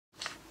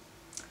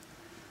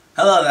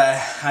Hello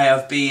there, I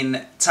have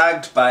been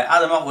tagged by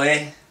Adam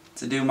Otway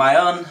to do my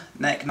own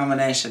neck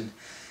nomination,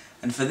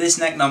 and for this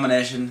neck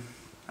nomination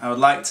I would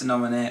like to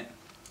nominate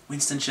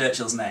Winston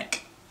Churchill's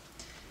neck.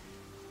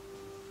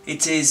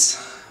 It is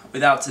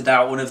without a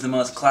doubt one of the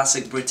most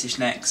classic British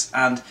necks,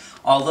 and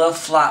although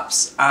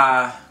flaps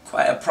are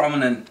quite a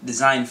prominent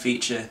design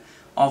feature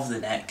of the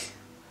neck,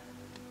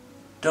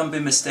 don't be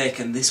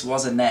mistaken, this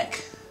was a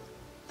neck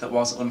that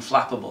was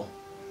unflappable.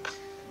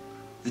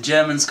 The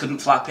Germans couldn't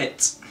flap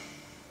it,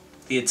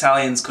 the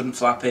Italians couldn't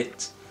flap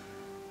it,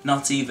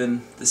 not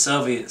even the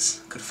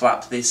Soviets could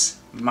flap this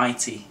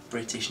mighty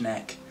British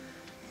neck.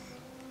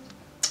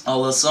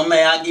 Although some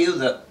may argue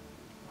that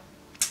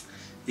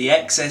the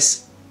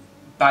excess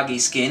baggy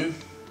skin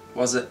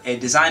was a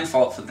design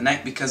fault for the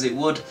neck because it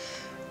would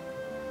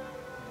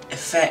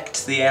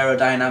affect the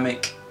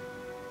aerodynamic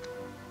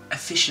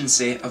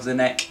efficiency of the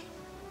neck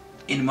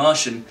in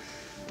motion.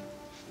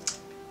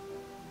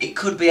 It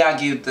could be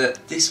argued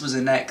that this was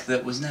a neck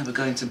that was never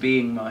going to be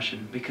in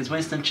motion because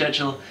Winston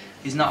Churchill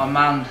is not a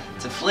man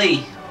to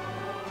flee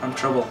from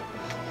trouble.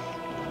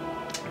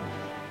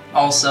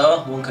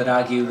 Also, one could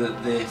argue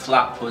that the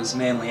flap was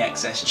mainly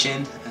excess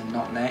chin and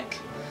not neck.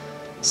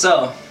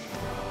 So,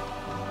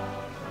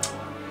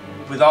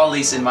 with all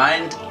this in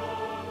mind,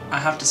 I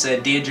have to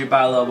say Deirdre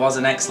Barlow was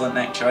an excellent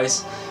neck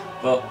choice,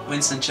 but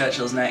Winston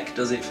Churchill's neck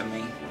does it for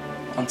me.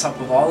 On top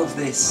of all of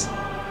this,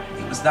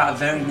 it was that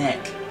very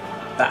neck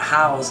that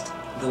housed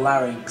the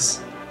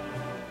larynx,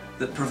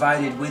 that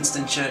provided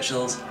Winston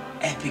Churchill's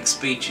epic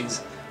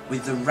speeches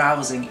with the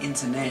rousing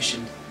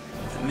intonation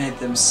that made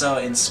them so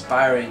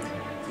inspiring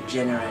for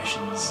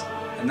generations.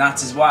 And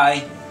that is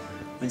why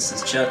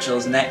Winston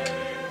Churchill's neck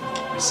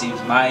receives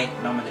my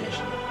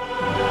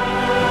nomination.